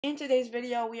In today's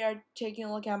video, we are taking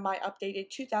a look at my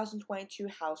updated 2022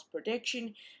 House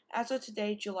prediction as of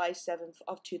today, July 7th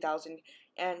of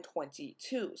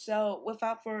 2022. So,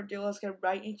 without further ado, let's get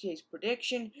right into today's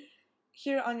prediction.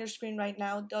 Here on your screen right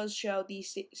now does show the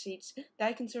seats that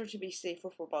I consider to be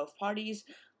safer for both parties.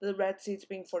 The red seats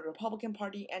being for the Republican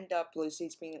Party and the blue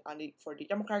seats being for the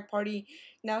Democratic Party.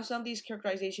 Now, some of these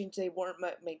characterizations, they weren't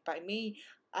made by me.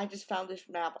 I just found this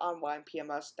map on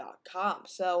YPMS.com.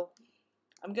 So,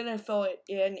 I'm going to fill it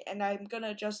in, and I'm going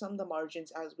to adjust some of the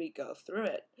margins as we go through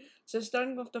it. So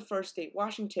starting with the first state,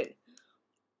 Washington.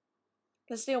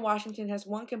 The state of Washington has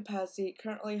one contested seat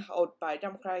currently held by a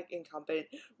Democratic incumbent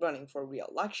running for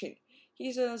re-election.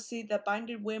 He's in a seat that Biden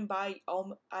did win by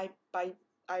I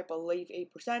believe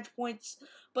 8 percentage points,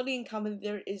 but the incumbent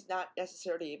there is not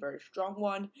necessarily a very strong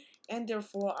one, and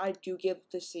therefore I do give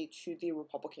the seat to the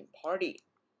Republican Party.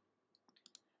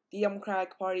 The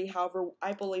Democratic Party, however,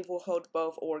 I believe will hold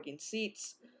both Oregon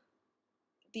seats.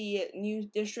 The new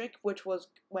district, which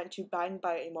went to Biden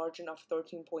by a margin of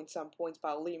 13.some points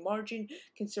by a lead margin,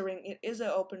 considering it is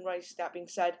an open race. That being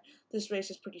said, this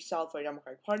race is pretty solid for the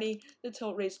Democratic Party. The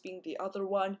tilt race being the other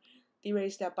one, the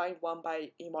race that Biden won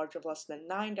by a margin of less than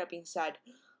 9. That being said,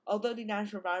 although the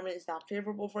national environment is not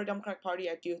favorable for the Democratic Party,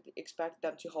 I do expect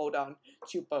them to hold on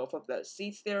to both of those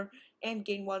seats there and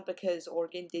gain one because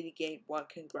Oregon did gain one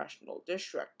congressional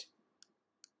district.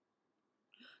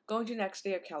 Going to the next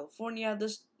state of California,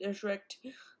 this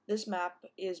map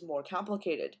is more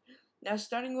complicated. Now,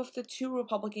 starting with the two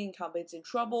Republican incumbents in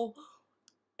trouble,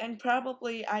 and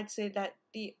probably I'd say that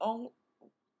the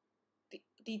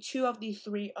two of the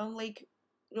three only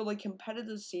really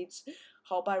competitive seats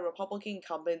held by Republican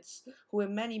incumbents who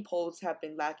in many polls have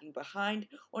been lagging behind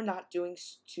or not doing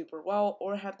super well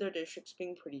or have their districts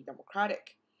being pretty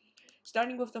Democratic.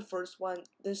 Starting with the first one,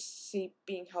 this seat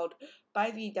being held by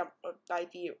the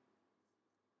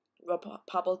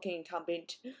Republican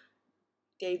incumbent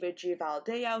David G.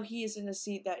 Valadao. He is in a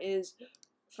seat that is,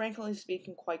 frankly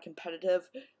speaking, quite competitive.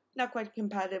 Not quite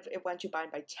competitive, it went to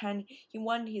Biden by 10. He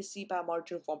won his seat by a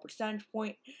margin of 1 percentage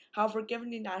point. However, given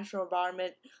the national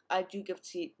environment, I do give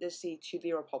this seat to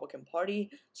the Republican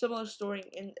Party. Similar story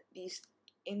in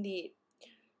the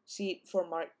seat for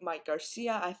Mike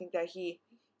Garcia. I think that he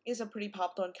is a pretty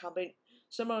popular incumbent.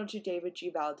 Similar to David G.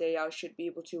 Valadao, should be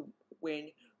able to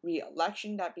win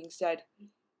re-election. That being said,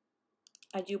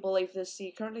 I do believe this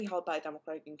seat currently held by a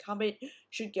Democratic incumbent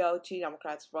should go to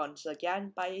Democrats once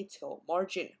again by a tilt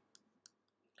margin.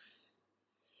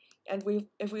 And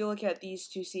if we look at these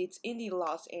two seats in the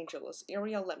Los Angeles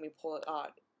area, let me pull it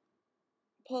up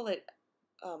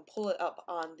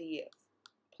on the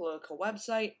political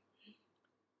website.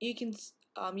 You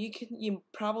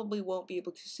probably won't be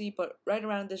able to see, but right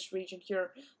around this region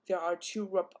here, there are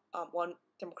one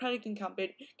Democratic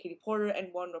incumbent, Katie Porter,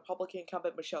 and one Republican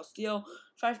incumbent, Michelle Steele.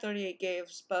 FiveThirtyEight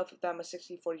gives both of them a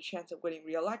 60-40 chance of winning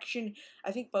re-election.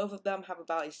 I think both of them have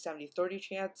about a 70-30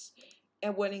 chance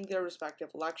at winning their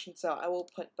respective elections, so I will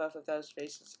put both of those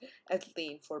races as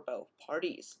lean for both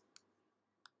parties.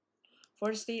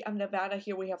 For the state of Nevada,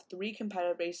 here we have three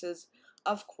competitive races.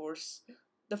 Of course,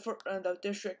 the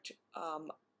district,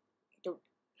 the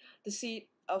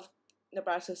seat of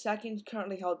Nebraska 2nd,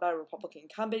 currently held by a Republican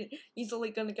incumbent.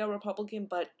 Easily going to go Republican,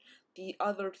 but the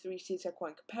other three seats are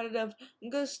quite competitive.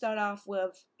 I'm going to start off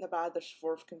with Nevada's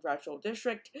 4th congressional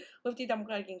district. With the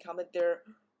Democratic incumbent there,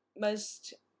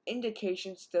 most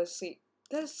indications does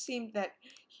seem that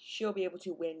she'll be able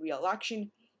to win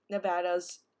re-election.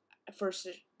 Nevada's first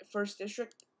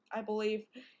district, I believe.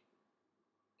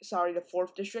 Sorry, the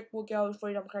 4th district will go for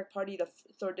the Democratic Party. The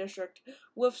 3rd district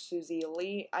with Susie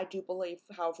Lee, I do believe,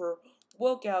 however,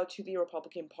 will go to the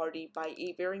Republican Party by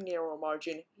a very narrow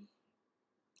margin.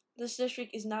 This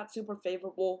district is not super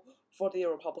favorable for the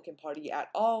Republican Party at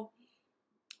all.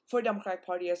 For the Democratic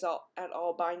Party at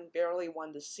all, Biden barely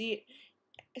won the seat.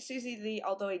 Susie Lee,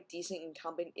 although a decent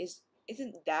incumbent,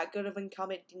 isn't that good of an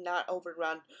incumbent, did not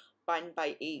overrun Biden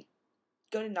by a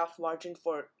good enough margin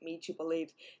for me to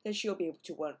believe that she'll be able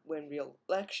to win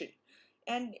re-election.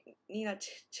 And Nina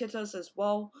Titos as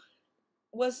well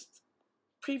was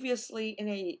previously in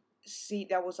a seat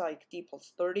that was like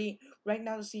D+30. Right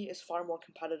now the seat is far more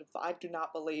competitive. I do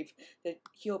not believe that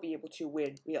he'll be able to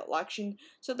win re-election.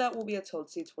 So that will be a tilt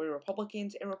seat for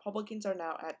Republicans, and Republicans are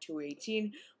now at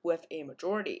 218 with a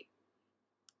majority.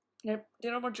 Their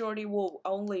majority will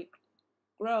only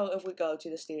grow if we go to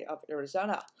the state of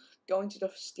Arizona. Going to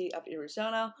the state of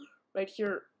Arizona, right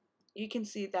here, you can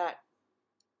see that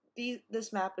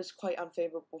this map is quite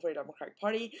unfavorable for the Democratic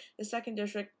Party. The 2nd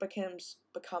district becomes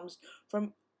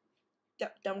from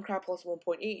Democrat plus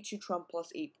 1.8 to Trump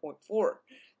plus 8.4.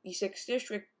 The 6th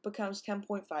district becomes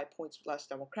 10.5 points less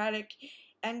Democratic,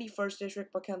 and the 1st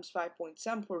district becomes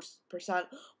 5.7%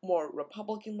 more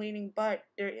Republican leaning, but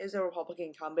there is a Republican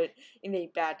incumbent in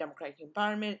a bad Democratic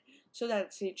environment, so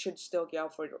that seat should still go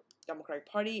for the Democratic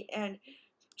Party and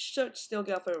should still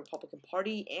go for the Republican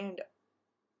Party, and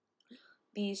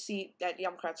the seat that the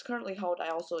Democrats currently hold, I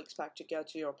also expect to go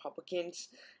to the Republicans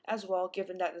as well,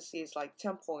 given that the seat is like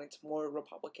 10 points more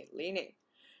Republican leaning.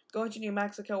 Going to New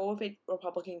Mexico with a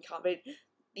Republican incumbent,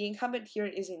 the incumbent here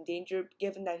is in danger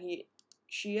given that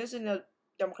she is in a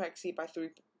Democratic seat by 3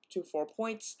 to 4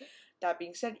 points. That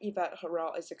being said, Yvette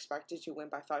Herrell is expected to win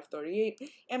by 538,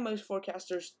 and most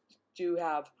forecasters do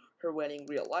have her winning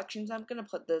re-election, so I'm going to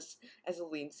put this as a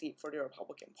lean seat for the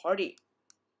Republican Party.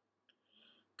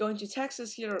 Going to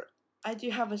Texas here, I do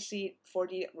have a seat for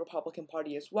the Republican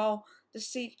Party as well. The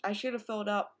seat I should have filled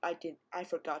up, I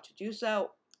forgot to do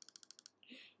so.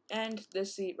 And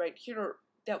this seat right here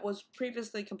that was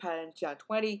previously competitive in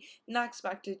 2020, not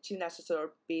expected to necessarily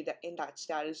be in that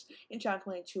status in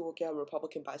 2022, will get a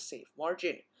Republican by a safe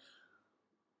margin.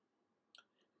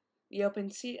 The open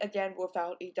seat, again,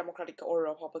 without a Democratic or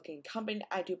Republican incumbent,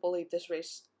 I do believe this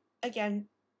race, again,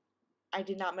 I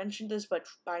did not mention this, but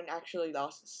Biden actually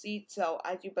lost the seat, so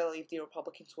I do believe the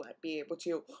Republicans will be able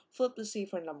to flip the seat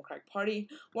for the Democratic Party.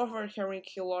 More for Henry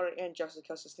Cuellar and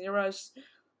Jessica Cisneros.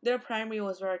 Their primary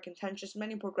was very contentious.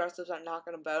 Many progressives are not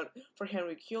going to vote for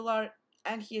Henry Cuellar,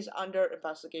 and he is under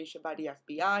investigation by the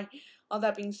FBI. All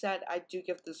that being said, I do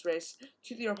give this race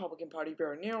to the Republican Party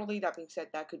very narrowly. That being said,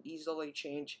 that could easily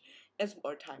change as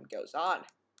more time goes on.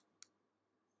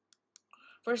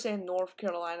 First, in North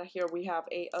Carolina, here we have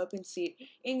a open seat,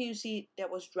 a new seat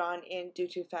that was drawn in due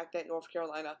to the fact that North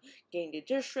Carolina gained a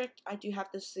district. I do have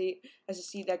this seat as a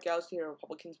seat that goes to the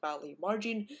Republicans by a lead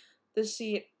margin. This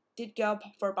seat did go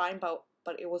for Biden,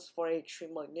 but it was for an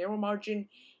extremely narrow margin.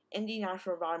 In the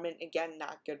national environment, again,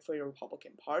 not good for the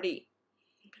Republican Party.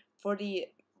 For the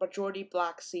majority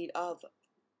black seat of,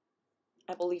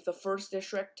 I believe, the 1st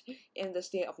district in the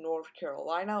state of North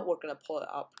Carolina, we're going to pull it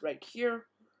up right here.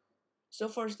 So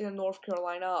first in North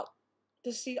Carolina,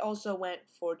 the seat also went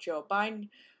for Joe Biden.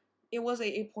 It was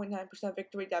a 8.9%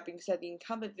 victory. That being said, the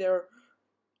incumbent there,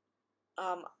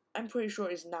 I'm pretty sure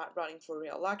is not running for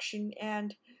re-election,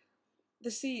 and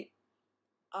the seat,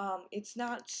 it's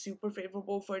not super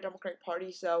favorable for the Democratic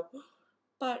Party,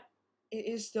 but it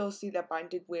is still a seat that Biden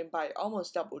did win by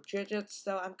almost double digits,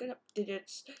 so I'm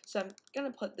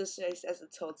gonna put this race as a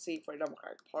tilt seat for the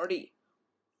Democratic Party.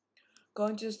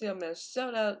 Going to the state of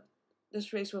Minnesota,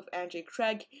 this race with Andrew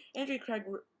Craig. Andrew Craig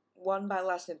won by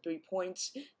less than 3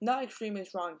 points. Not extremely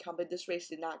strong incumbent. This race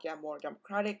did not get more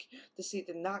Democratic. The seat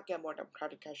did not get more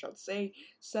Democratic, I should say.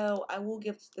 So I will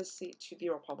give this seat to the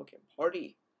Republican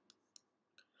Party.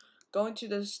 Going to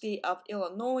the state of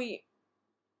Illinois,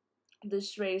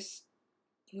 this race,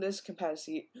 this competitive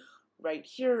seat right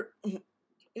here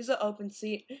is an open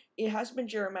seat. It has been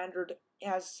gerrymandered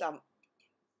as some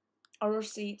other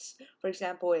seats, for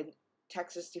example, in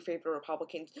Texas to favor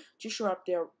Republicans to shore up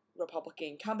their Republican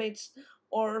incumbents,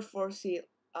 or for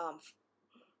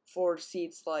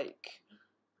seats like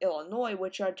Illinois,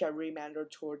 which are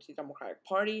gerrymandered towards the Democratic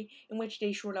Party, in which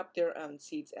they shored up their own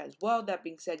seats as well. That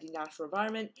being said, the national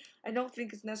environment, I don't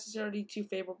think is necessarily too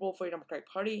favorable for the Democratic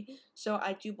Party, so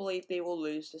I do believe they will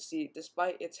lose the seat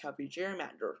despite its heavy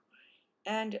gerrymander.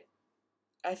 And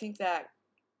I think that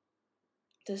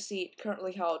the seat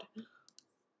currently held,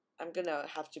 I'm gonna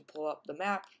have to pull up the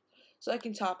map so I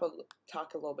can talk a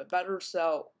little bit better.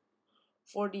 So,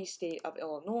 for the state of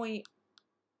Illinois,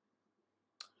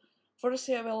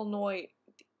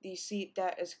 the seat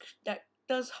that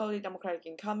does hold a Democratic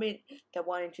incumbent that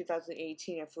won in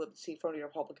 2018 and flipped the seat from the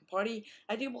Republican Party,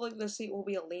 I do believe the seat will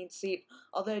be a lean seat,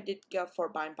 although it did go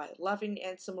for Biden by 11,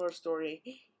 and similar story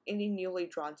in the newly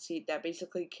drawn seat that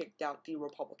basically kicked out the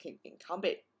Republican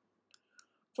incumbent.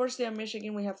 For the state of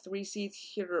Michigan, we have 3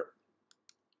 seats here.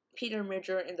 Peter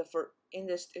Major in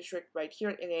this district right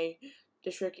here, in a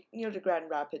district near the Grand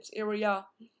Rapids area.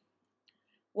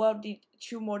 Well, the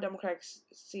 2 more Democratic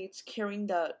seats carrying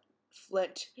the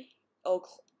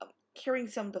carrying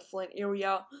some of the Flint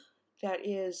area. That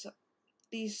is,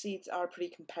 these seats are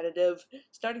pretty competitive.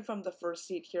 Starting from the 1st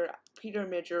seat here, Peter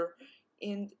Major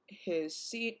in his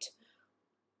seat.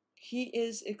 He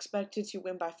is expected to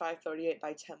win by 538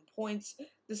 by 10 points.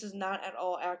 This is not at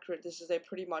all accurate. This is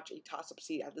pretty much a toss-up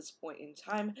seat at this point in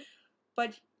time.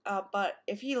 But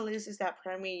if he loses that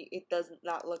primary, it does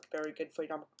not look very good for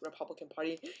the Republican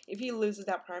Party. If he loses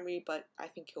that primary, but I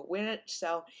think he'll win it.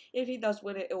 So if he does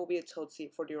win it, it will be a tilt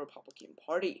seat for the Republican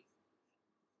Party.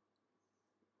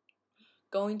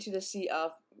 Going to the seat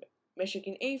of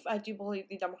Michigan 8th. I do believe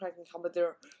the Democratic incumbent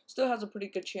there still has a pretty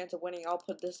good chance of winning. I'll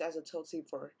put this as a tilt seat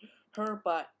for her,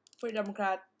 but for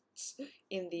Democrats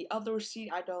in the other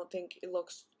seat, I don't think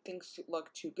things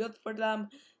look too good for them.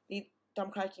 The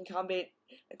Democratic incumbent,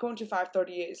 according to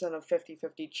 538, is on a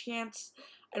 50-50 chance.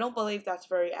 I don't believe that's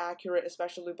very accurate,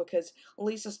 especially because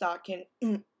Lisa Stotkin,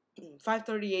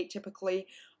 538 typically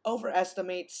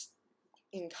overestimates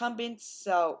incumbents,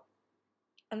 so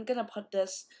I'm gonna put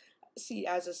this seat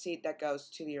as a seat that goes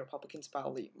to the Republicans by a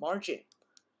lead margin.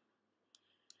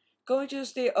 Going to the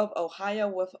state of Ohio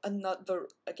with another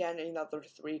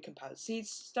 3 competitive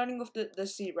seats. Starting with the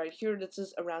seat right here, this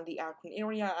is around the Akron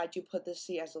area. I do put this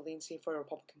seat as a lean seat for the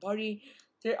Republican Party.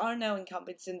 There are no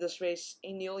incumbents in this race,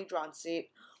 a newly drawn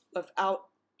seat without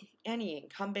any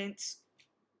incumbents.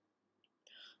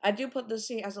 I do put this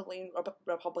seat as a lean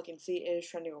Republican seat. It is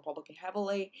trending Republican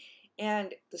heavily,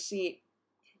 and the seat,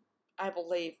 I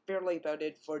believe, barely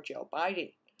voted for Joe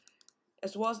Biden.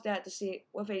 As well as that, the seat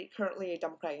with currently a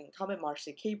Democratic incumbent,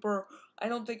 Marcy Caper. I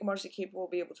don't think Marcy Caper will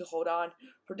be able to hold on.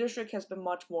 Her district has been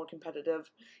much more competitive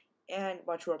and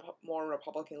much more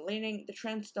Republican leaning. The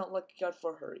trends don't look good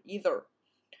for her either.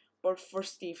 But for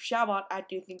Steve Chabot, I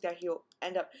do think that he'll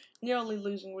end up nearly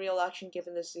losing re-election,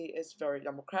 given the seat is very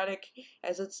Democratic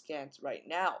as it stands right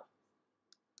now.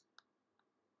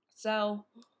 So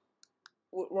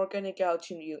we're going to go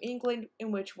to New England,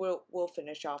 in which we'll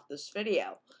finish off this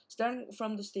video. Starting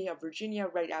from the state of Virginia,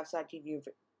 right outside the New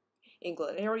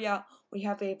England area, we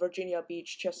have a Virginia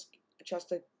Beach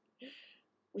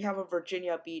we have a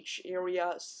Virginia Beach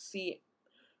area seat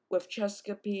with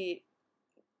Chesapeake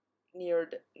near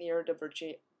the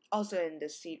Virginia, also in the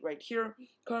seat right here,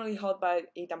 currently held by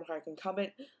a Democratic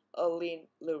incumbent, Aline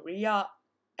Luria.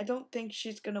 I don't think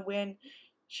she's gonna win.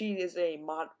 She is a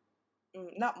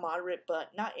not moderate, but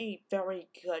not a very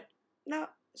good,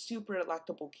 not super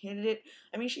electable candidate.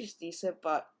 I mean, she's decent,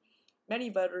 but many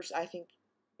voters, I think,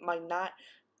 might not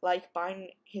like Biden,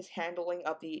 his handling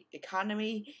of the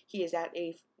economy. His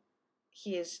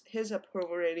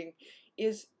approval rating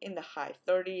is in the high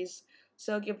 30s.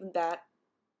 So given that,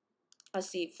 a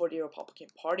seat for the Republican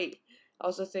Party. I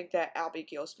also think that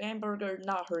Abigail Spanberger,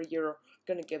 not her year,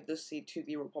 gonna give this seat to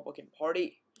the Republican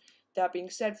Party. That being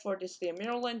said, for the state of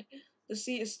Maryland, the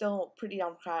seat is still pretty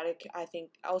Democratic. I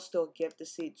think I'll still give the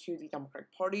seat to the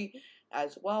Democratic Party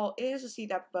as well. It is a seat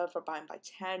that voted for Biden by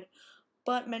 10,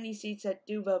 but many seats that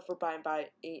do vote for Biden by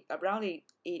around a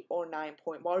 8 or 9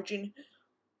 point margin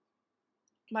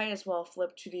might as well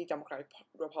flip to the Democratic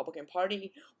Republican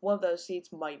Party. One of those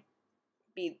seats might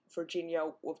be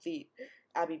Virginia with the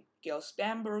Abigail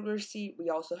Spanberger seat. We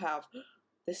also have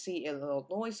the seat in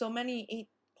Illinois. So many 8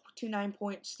 to 9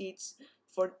 point seats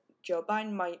for Joe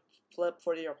Biden might flip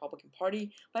for the Republican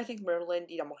Party, but I think Maryland,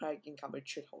 the Democratic incumbent,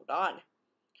 should hold on.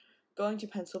 Going to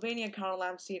Pennsylvania, Conor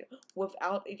Lamb's seat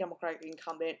without a Democratic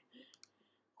incumbent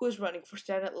who is running for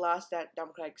Senate, lost that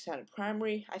Democratic Senate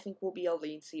primary, I think will be a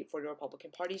lean seat for the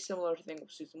Republican Party, similar to thing with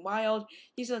Susan Wild.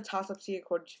 He's in a toss-up seat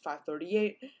according to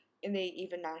 538 in the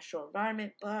even national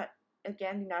environment, but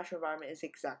again, the national environment is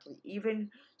exactly even,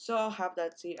 so I'll have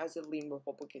that seat as a lean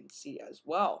Republican seat as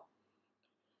well.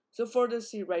 So for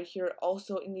this seat right here,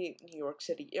 also in the New York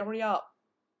City area,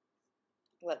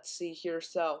 let's see here,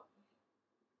 so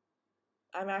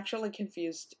I'm actually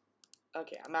confused.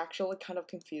 Okay, I'm actually kind of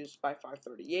confused by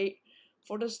 538.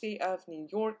 For the state of New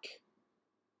York,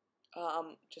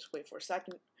 just wait for a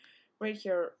second. Right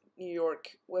here, New York,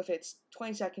 with its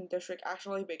 22nd district,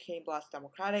 actually became less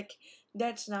Democratic.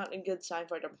 That's not a good sign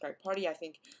for the Democratic Party. I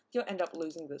think they'll end up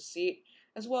losing this seat,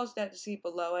 as well as that the seat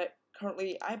below it,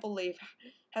 currently, I believe,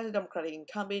 has a Democratic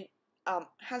incumbent,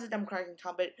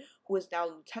 who is now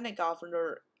Lieutenant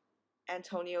Governor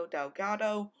Antonio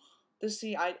Delgado. This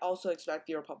seat, I also expect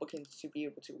the Republicans to be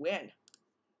able to win.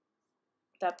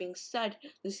 That being said,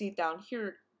 the seat down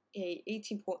here, the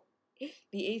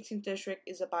 18th district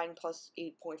is a Biden plus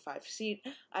 8.5 seat.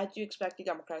 I do expect the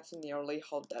Democrats to nearly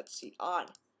hold that seat on.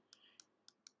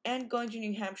 And going to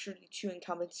New Hampshire, the 2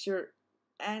 incumbents here,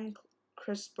 Ann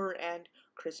Crisper and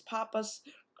Chris Pappas.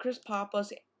 Chris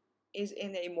Pappas is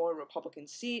in a more Republican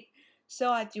seat, so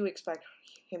I do expect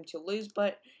him to lose,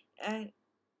 and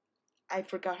I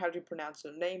forgot how to pronounce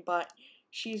her name, but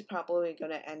she's probably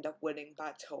going to end up winning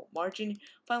by a total margin.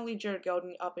 Finally, Jared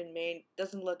Golden up in Maine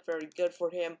doesn't look very good for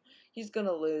him. He's going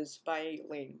to lose by a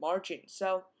lane margin.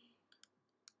 So,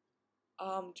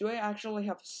 do I actually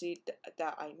have a seat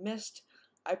that I missed?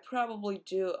 I probably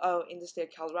do. Oh, in the state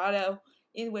of Colorado,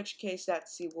 in which case that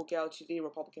seat will go to the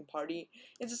Republican Party.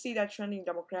 It's a seat that's trending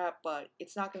Democrat, but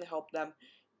it's not going to help them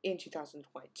in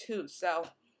 2022. So,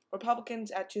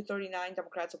 Republicans at 239,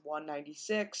 Democrats at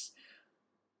 196.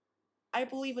 I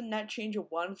believe a net change of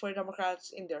 1 for the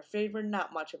Democrats in their favor,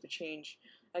 not much of a change.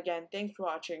 Again, thanks for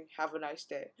watching. Have a nice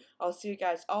day. I'll see you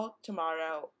guys all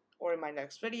tomorrow or in my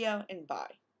next video, and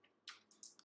bye.